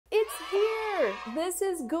This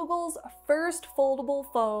is Google's first foldable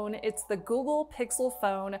phone. It's the Google Pixel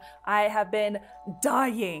phone. I have been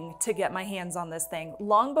dying to get my hands on this thing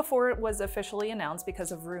long before it was officially announced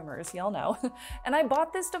because of rumors, y'all know. And I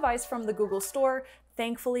bought this device from the Google store.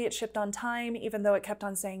 Thankfully, it shipped on time, even though it kept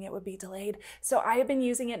on saying it would be delayed. So I have been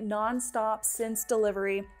using it nonstop since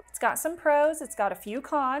delivery. It's got some pros, it's got a few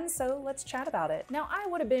cons, so let's chat about it. Now, I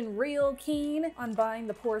would have been real keen on buying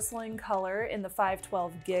the porcelain color in the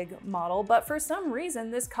 512 gig model, but for some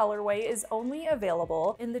reason, this colorway is only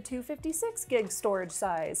available in the 256 gig storage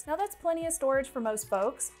size. Now, that's plenty of storage for most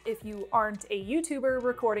folks if you aren't a YouTuber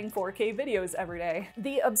recording 4K videos every day.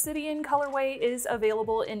 The Obsidian colorway is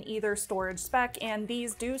available in either storage spec, and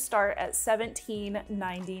these do start at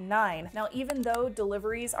 $17.99. Now, even though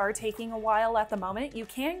deliveries are taking a while at the moment, you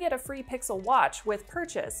can get a free Pixel Watch with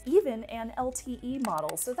purchase, even an LTE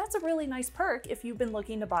model. So that's a really nice perk if you've been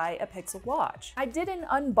looking to buy a Pixel Watch. I did an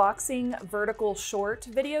unboxing vertical short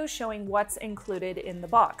video showing what's included in the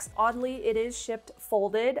box. Oddly, it is shipped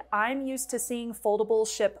folded. I'm used to seeing foldable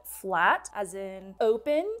ship flat, as in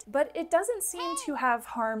opened, but it doesn't seem to have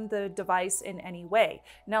harmed the device in any way.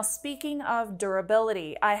 Now, speaking of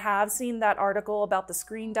durability, I have seen that article about the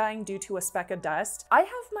screen dying due to a speck of dust. I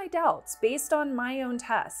have my doubts based on my own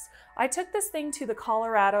tests. I took this thing to the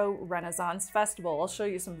Colorado Renaissance Festival. I'll show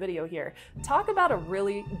you some video here. Talk about a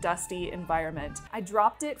really dusty environment. I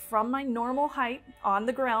dropped it from my normal height on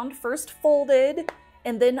the ground, first folded,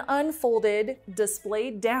 and then unfolded,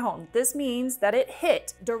 displayed down. This means that it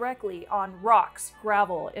hit directly on rocks,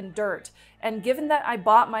 gravel, and dirt. And given that I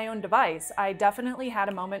bought my own device, I definitely had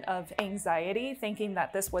a moment of anxiety thinking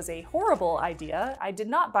that this was a horrible idea. I did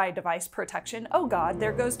not buy device protection. Oh God,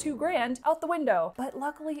 there goes $2 grand out the window. But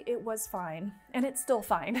luckily it was fine, and it's still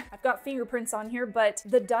fine. I've got fingerprints on here, but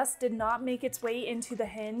the dust did not make its way into the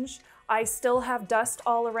hinge. I still have dust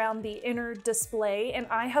all around the inner display, and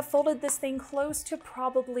I have folded this thing close to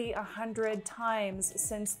probably 100 times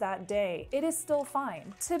since that day. It is still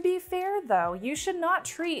fine. To be fair though, you should not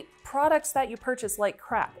treat products that you purchase like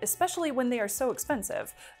crap, especially when they are so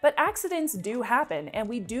expensive. But accidents do happen, and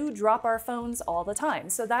we do drop our phones all the time.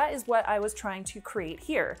 So that is what I was trying to create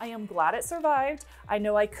here. I am glad it survived. I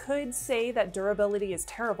know I could say that durability is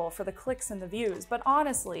terrible for the clicks and the views, but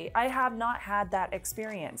honestly, I have not had that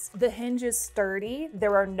experience. The hinge is sturdy.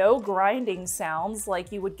 There are no grinding sounds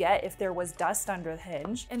like you would get if there was dust under the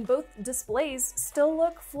hinge, and both displays still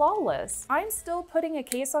look flawless. I'm still putting a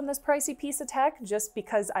case on this pricey piece of tech just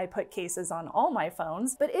because I put cases on all my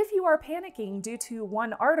phones, but if you are panicking due to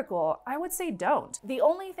one article, I would say don't. The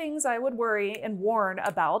only things I would worry and warn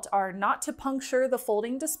about are not to puncture the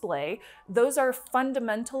folding display. Those are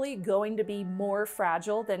fundamentally going to be more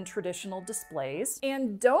fragile than traditional displays.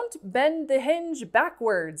 And don't bend the hinge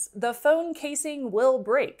backwards. The phone casing will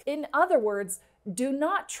break. In other words, do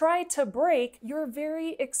not try to break your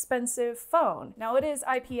very expensive phone. Now, it is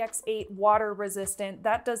IPX8 water resistant.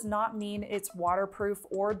 That does not mean it's waterproof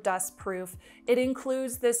or dust proof. It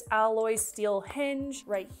includes this alloy steel hinge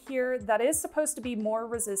right here that is supposed to be more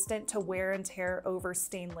resistant to wear and tear over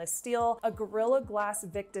stainless steel, a Gorilla Glass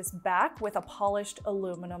Victus back with a polished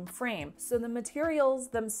aluminum frame. So the materials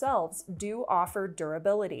themselves do offer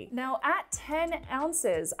durability. Now, at 10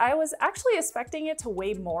 ounces, I was actually expecting it to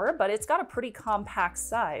weigh more, but it's got a pretty compact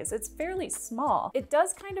size. It's fairly small. It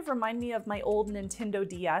does kind of remind me of my old Nintendo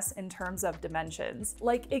DS in terms of dimensions.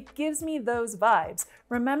 Like, it gives me those vibes.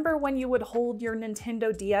 Remember when you would hold your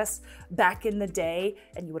Nintendo DS back in the day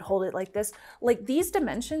and you would hold it like this? Like, these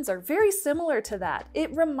dimensions are very similar to that.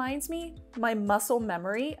 It reminds me my muscle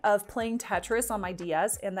memory of playing Tetris on my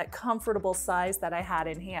DS and that comfortable size that I had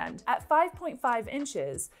in hand. At 5.5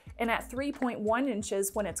 inches and at 3.1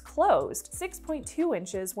 inches when it's closed, 6.2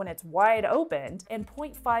 inches when it's wide open, and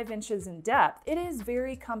 0.5 inches in depth, it is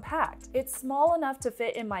very compact. It's small enough to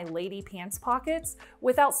fit in my lady pants pockets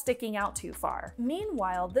without sticking out too far.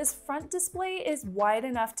 Meanwhile, this front display is wide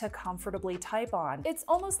enough to comfortably type on. It's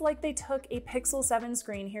almost like they took a Pixel 7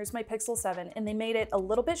 screen, here's my Pixel 7, and they made it a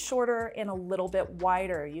little bit shorter and a little bit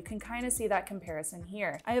wider. You can kind of see that comparison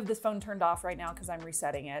here. I have this phone turned off right now because I'm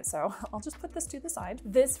resetting it, so I'll just put this to the side.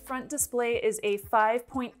 This front display is a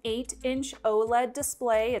 5.8 inch OLED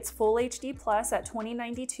display. It's full HD plus at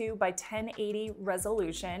 2092 by 1080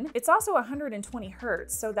 resolution. It's also 120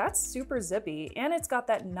 hertz, so that's super zippy, and it's got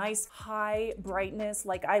that nice high brightness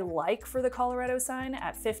like I like for the Colorado Sun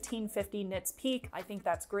at 1550 nits peak. I think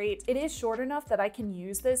that's great. It is short enough that I can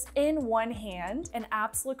use this in one hand, and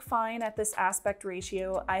apps look fine at this aspect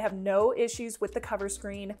ratio. I have no issues with the cover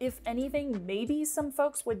screen. If anything, maybe some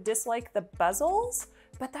folks would dislike the bezels,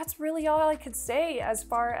 But that's really all I could say as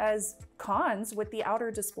far as cons with the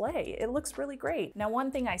outer display. It looks really great. Now,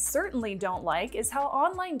 one thing I certainly don't like is how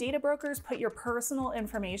online data brokers put your personal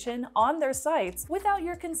information on their sites without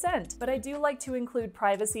your consent. But I do like to include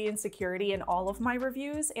privacy and security in all of my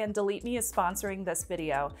reviews, and Delete Me is sponsoring this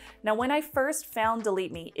video. Now, when I first found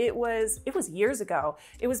Delete Me, it was years ago.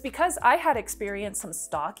 It was because I had experienced some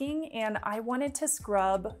stalking and I wanted to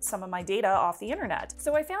scrub some of my data off the internet.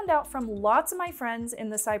 So I found out from lots of my friends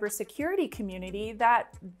in the cybersecurity community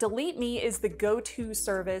that Delete Me is the go-to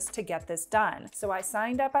service to get this done. So I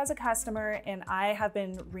signed up as a customer and I have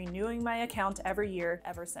been renewing my account every year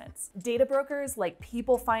ever since. Data brokers like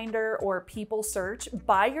People Finder or People Search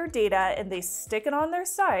buy your data and they stick it on their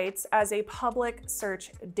sites as a public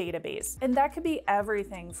search database. And that could be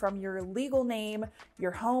everything from your legal name,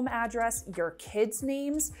 your home address, your kids'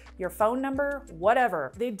 names, your phone number,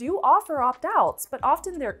 whatever. They do offer opt-outs, but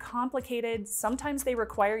often they're complicated. Sometimes they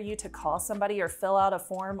require you to call somebody or fill out a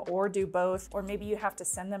form or do both, or maybe you have to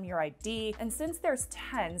send them your ID. And since there's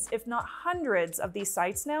tens, if not hundreds of these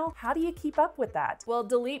sites now, how do you keep up with that? Well,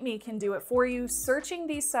 Delete Me can do it for you, searching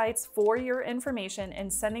these sites for your information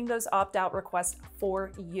and sending those opt-out requests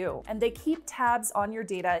for you. And they keep tabs on your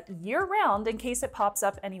data year-round in case it pops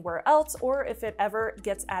up anywhere else or if it ever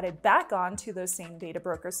gets added back on to those same data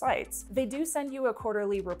broker sites. They do send you a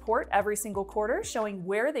quarterly report every single quarter showing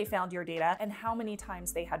where they found your data and how many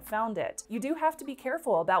times they had found it. You do have to be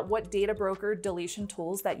careful about what data broker deletion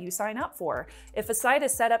tools that you sign up for. If a site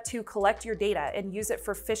is set up to collect your data and use it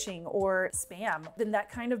for phishing or spam, then that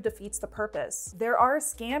kind of defeats the purpose. There are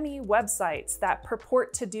scammy websites that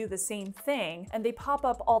purport to do the same thing and they pop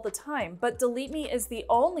up all the time, but Delete Me is the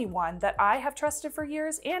only one that I have trusted for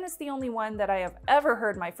years, and it's the only one that I have ever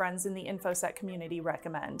heard my friends in the InfoSec community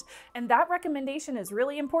recommend. And that recommendation is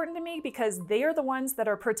really important to me because they are the ones that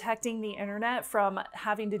are protecting the internet from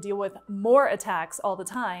having to deal with more attacks all the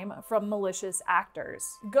time from malicious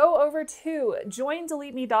actors. Go over to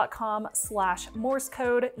joindeleteme.com/Morse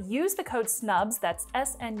code, use the code SNUBS, that's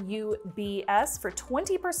SNUBS, for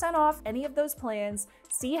 20% off any of those plans.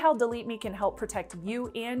 See how Delete Me can help protect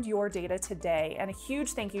you and your data today. And a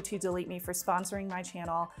huge thank you to Delete Me for sponsoring my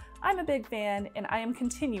channel. I'm a big fan and I am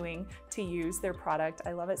continuing to use their product.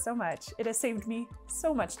 I love it so much. It has saved me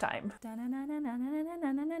so much time.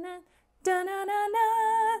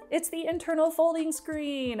 It's the internal folding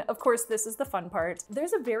screen. Of course, this is the fun part.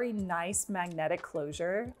 There's a very nice magnetic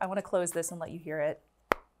closure. I want to close this and let you hear it.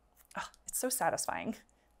 Oh, it's so satisfying.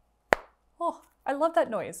 Oh, I love that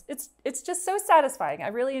noise. It's just so satisfying. I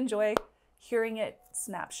really enjoy hearing it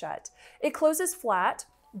snap shut. It closes flat.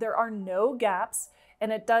 There are no gaps.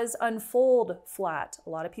 And it does unfold flat. A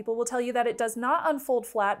lot of people will tell you that it does not unfold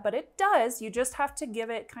flat, but it does. You just have to give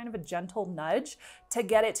it kind of a gentle nudge to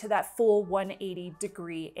get it to that full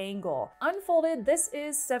 180-degree angle. Unfolded, this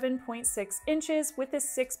is 7.6 inches with a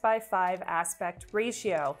 6:5 aspect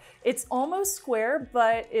ratio. It's almost square,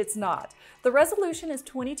 but it's not. The resolution is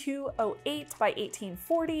 2208 by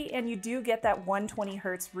 1840, and you do get that 120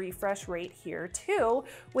 Hertz refresh rate here too,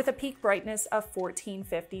 with a peak brightness of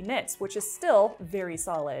 1450 nits, which is still very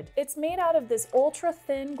solid. It's made out of this ultra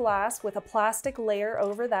thin glass with a plastic layer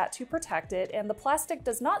over that to protect it, and the plastic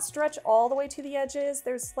does not stretch all the way to the edges.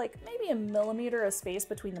 There's like maybe a millimeter of space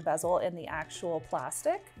between the bezel and the actual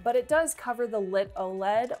plastic, but it does cover the lit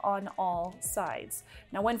OLED on all sides.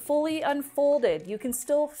 Now, when fully unfolded, you can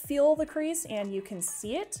still feel the crease and you can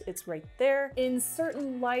see it. It's right there. In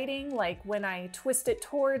certain lighting, like when I twist it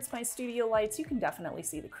towards my studio lights, you can definitely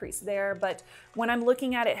see the crease there, but when I'm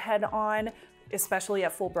looking at it head on, especially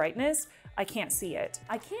at full brightness, I can't see it.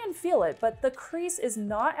 I can feel it, but the crease is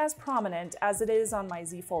not as prominent as it is on my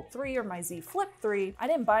Z Fold 3 or my Z Flip 3. I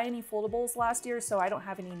didn't buy any foldables last year, so I don't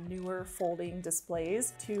have any newer folding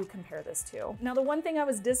displays to compare this to. Now, the one thing I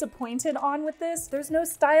was disappointed on with this, there's no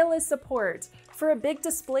stylus support. For a big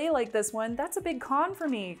display like this one, that's a big con for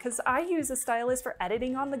me because I use a stylus for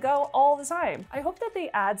editing on the go all the time. I hope that they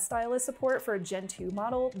add stylus support for a Gen 2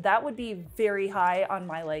 model. That would be very high on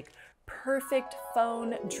my perfect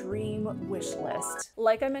phone dream wish list.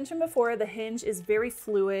 Like I mentioned before, the hinge is very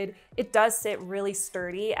fluid. It does sit really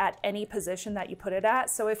sturdy at any position that you put it at.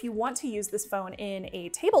 So if you want to use this phone in a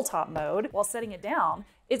tabletop mode while setting it down,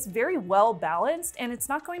 It's very well balanced and it's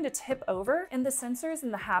not going to tip over, and the sensors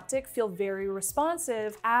and the haptic feel very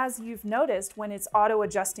responsive, as you've noticed when it's auto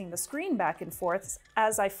adjusting the screen back and forth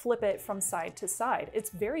as I flip it from side to side.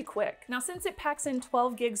 It's very quick. Now, since it packs in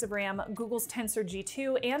 12 gigs of RAM, Google's Tensor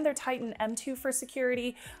G2, and their Titan M2 for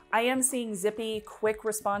security, I am seeing zippy, quick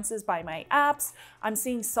responses by my apps. I'm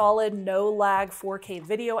seeing solid, no lag 4K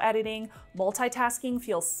video editing. Multitasking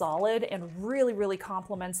feels solid and really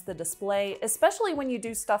complements the display, especially when you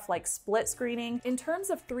do stuff like split screening. In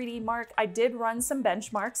terms of 3D Mark, I did run some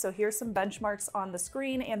benchmarks, so here's some benchmarks on the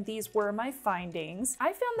screen, and these were my findings.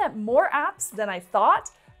 I found that more apps than I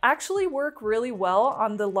thought actually work really well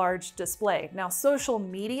on the large display. Now, social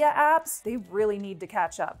media apps, they really need to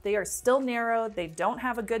catch up. They are still narrow, they don't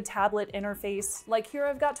have a good tablet interface. Like here,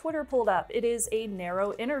 I've got Twitter pulled up. It is a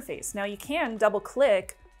narrow interface. Now, you can double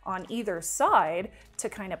click on either side to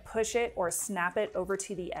kind of push it or snap it over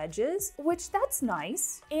to the edges, which that's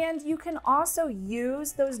nice. And you can also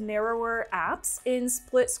use those narrower apps in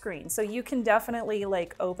split screen. So you can definitely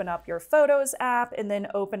like open up your Photos app and then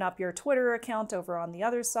open up your Twitter account over on the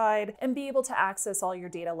other side and be able to access all your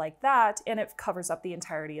data like that, and it covers up the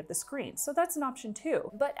entirety of the screen. So that's an option too.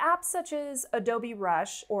 But apps such as Adobe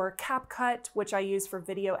Rush or CapCut, which I use for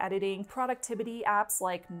video editing, productivity apps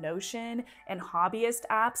like Notion, and hobbyist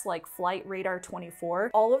apps like Flight Radar 24,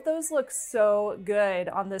 all of those look so good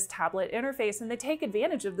on this tablet interface, and they take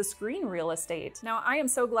advantage of the screen real estate. Now, I am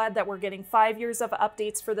so glad that we're getting 5 years of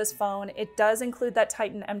updates for this phone. It does include that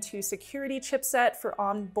Titan M2 security chipset for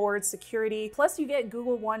onboard security, plus you get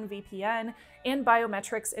Google One VPN and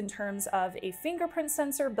biometrics in terms of a fingerprint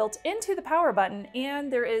sensor built into the power button,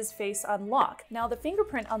 and there is face unlock. Now, the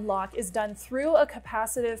fingerprint unlock is done through a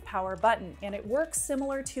capacitive power button, and it works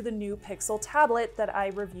similar to the new Pixel tablet that I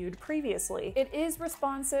reviewed previously. It is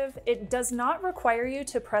responsive. It does not require you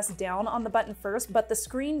to press down on the button first, but the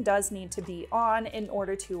screen does need to be on in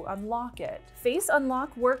order to unlock it. Face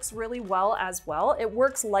unlock works really well as well. It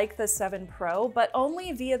works like the 7 Pro, but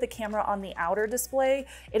only via the camera on the outer display.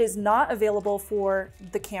 It is not available for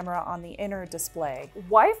the camera on the inner display.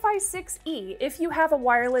 Wi-Fi 6E, if you have a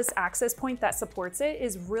wireless access point that supports it,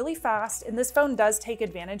 is really fast, and this phone does take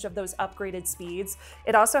advantage of those upgraded speeds.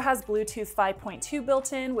 It also has Bluetooth 5.2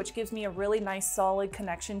 built in, which gives me a really nice solid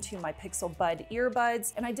connection to my Pixel Bud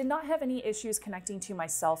earbuds, and I did not have any issues connecting to my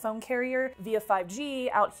cell phone carrier via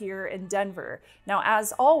 5G out here in Denver. Now,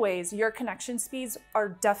 as always, your connection speeds are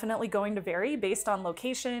definitely going to vary based on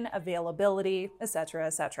location, availability, etc.,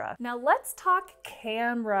 etc. Now, let's talk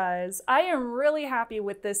cameras. I am really happy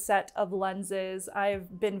with this set of lenses.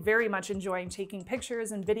 I've been very much enjoying taking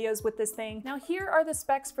pictures and videos with this thing. Now, here are the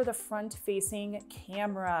specs for the front-facing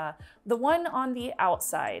camera, the one on the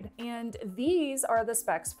outside, and these are the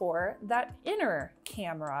specs for that inner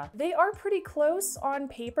camera. They are pretty close on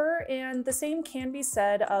paper, and the same can be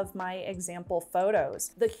said of my example photos.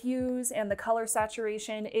 The hues and the color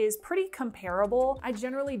saturation is pretty comparable. I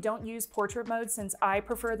generally don't use portrait mode since I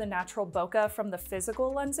prefer the natural bokeh from the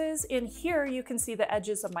physical lenses, and here you can see the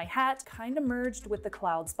edges of my hat kind of merged with the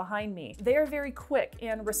clouds behind me. They are very quick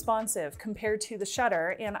and responsive compared to the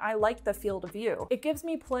shutter, and I like the field of view. It gives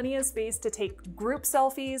me plenty of space to take group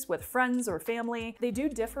selfies with friends or family. They do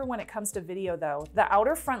differ when it comes to video though. The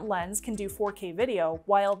outer front lens can do 4K video,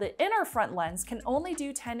 while the inner front lens can only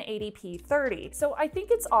do 1080p 30. So I think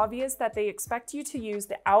it's obvious that they expect you to use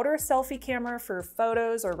the outer selfie camera for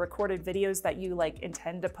photos or recorded videos that you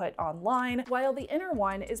intend to put online, while the inner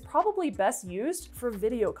one is probably best used for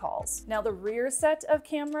video calls. Now, the rear set of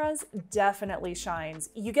cameras definitely shines.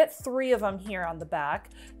 You get 3 of them here on the back.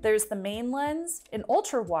 There's the main lens, an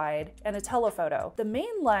ultra wide, and a telephoto. The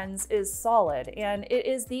main lens is solid, and it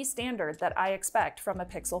is the standard that I expect from a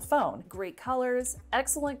Pixel phone. Great colors,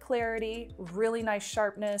 excellent clarity, really nice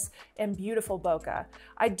sharpness, and beautiful bokeh.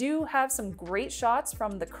 I do have some great shots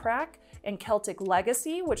from the Crack and Celtic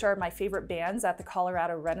Legacy, which are my favorite bands at the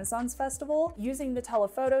Colorado Renaissance Festival, using the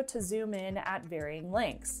telephoto to zoom in at varying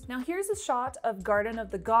lengths. Now, here's a shot of Garden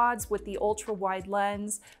of the Gods with the ultra-wide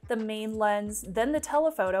lens, the main lens, then the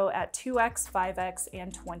telephoto at 2x, 5x,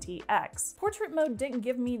 and 20x. Portrait mode didn't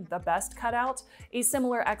give me the best cutout, a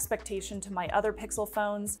similar expectation to my other Pixel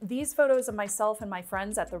phones. These photos of myself and my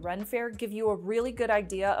friends at the Ren Fair give you a really good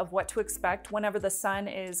idea of what to expect whenever the sun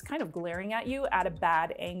is kind of glaring at you at a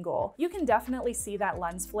bad angle. You can definitely see that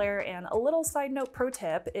lens flare. And a little side note pro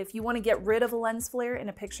tip, if you want to get rid of a lens flare in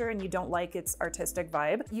a picture and you don't like its artistic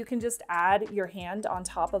vibe, you can just add your hand on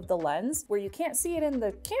top of the lens where you can't see it in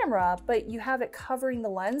the camera, but you have it covering the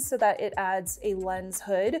lens so that it adds a lens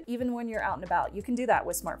hood even when you're out and about. You can do that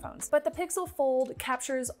with smartphones. But the Pixel Fold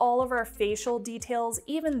captures all of our facial details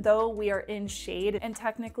even though we are in shade and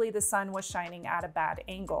technically the sun was shining at a bad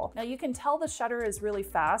angle. Now you can tell the shutter is really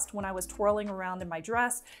fast. When I was twirling around in my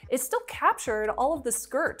dress, it still captured all of the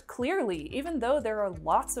skirt clearly, even though there are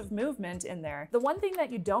lots of movement in there. The one thing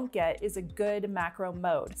that you don't get is a good macro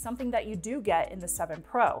mode, something that you do get in the 7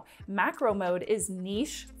 Pro. Macro mode is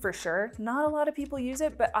niche for sure. Not a lot of people use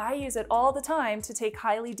it, but I use it all the time to take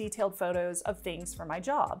highly detailed photos of things for my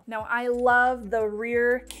job. Now I love the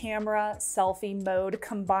rear camera selfie mode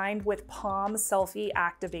combined with palm selfie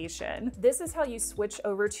activation. This is how you switch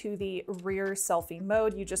over to the rear selfie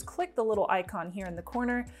mode. You just click the little icon here in the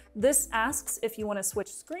corner. This asks if you want to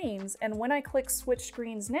switch screens, and when I click switch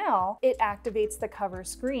screens now, it activates the cover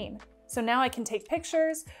screen. So now I can take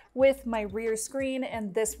pictures with my rear screen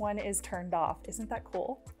and this one is turned off. Isn't that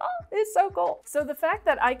cool? Oh, it's so cool. So the fact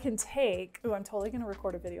that I can take, oh, I'm totally gonna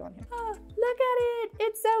record a video on here. Oh, look at it,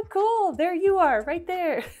 it's so cool. There you are, right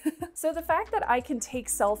there. So the fact that I can take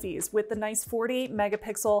selfies with the nice 48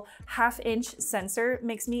 megapixel half-inch sensor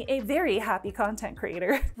makes me a very happy content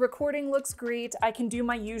creator. Recording looks great. I can do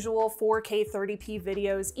my usual 4K 30p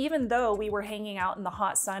videos, even though we were hanging out in the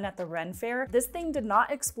hot sun at the Ren Fair. This thing did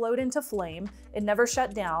not explode into flame, it never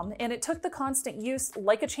shut down, and it took the constant use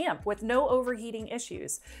like a champ with no overheating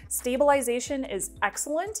issues. Stabilization is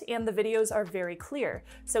excellent and the videos are very clear.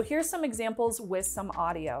 So here's some examples with some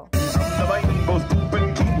audio.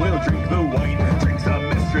 We'll drink the wine, drinks a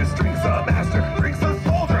mistress, drinks a master, drinks a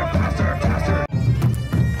soldier, faster, faster.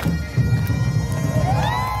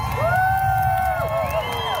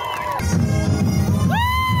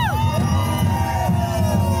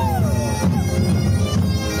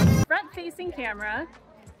 Front-facing camera,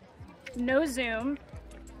 no zoom,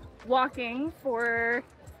 walking for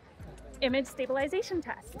image stabilization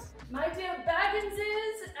tests. My dear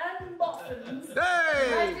Bagginses and Boffins.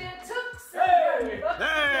 Hey! My dear Tooks and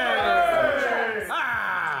Hey!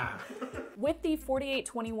 Ah! With the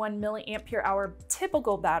 4821 milliampere hour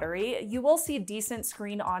typical battery, you will see decent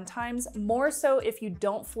screen on times, more so if you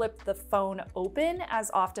don't flip the phone open as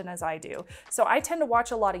often as I do. So I tend to watch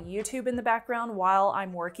a lot of YouTube in the background while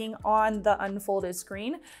I'm working on the unfolded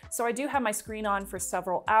screen, so I do have my screen on for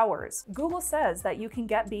several hours. Google says that you can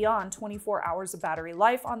get beyond 24 hours of battery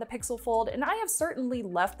life on the Pixel Fold, and I have certainly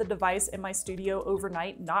left the device in my studio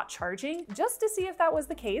overnight not charging just to see if that was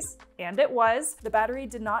the case, and it was. The battery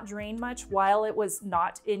did not drain much while it was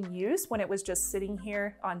not in use, when it was just sitting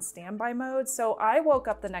here on standby mode, so I woke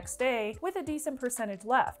up the next day with a decent percentage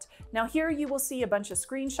left. Now here you will see a bunch of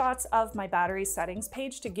screenshots of my battery settings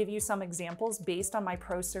page to give you some examples based on my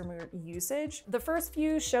prosumer usage. The first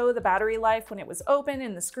few show the battery life when it was open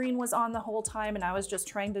and the screen was on the whole time and I was just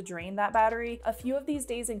trying to drain that battery. A few of these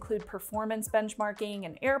days include performance benchmarking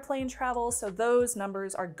and airplane travel, so those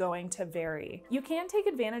numbers are going to vary. You can take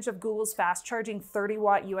advantage of Google's fast charging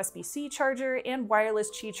 30-watt USB-C charger, and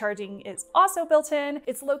wireless Qi charging is also built in.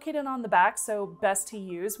 It's located on the back, so best to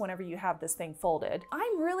use whenever you have this thing folded.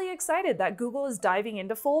 I'm really excited that Google is diving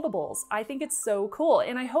into foldables. I think it's so cool,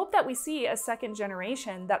 and I hope that we see a second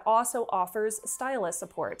generation that also offers stylus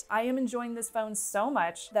support. I am enjoying this phone so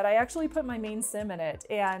much that I actually put my main SIM in it,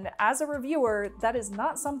 and as a reviewer, that is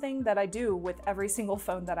not something that I do with every single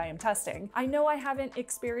phone that I am testing. I know I haven't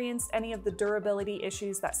experienced any of the durability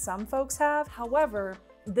issues that some folks have. However,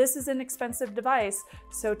 this is an expensive device,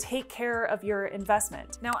 so take care of your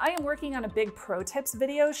investment. Now, I am working on a big pro tips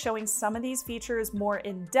video showing some of these features more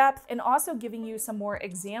in depth and also giving you some more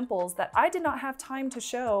examples that I did not have time to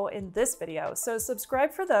show in this video. So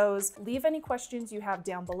subscribe for those. Leave any questions you have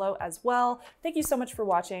down below as well. Thank you so much for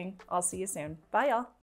watching. I'll see you soon. Bye, y'all.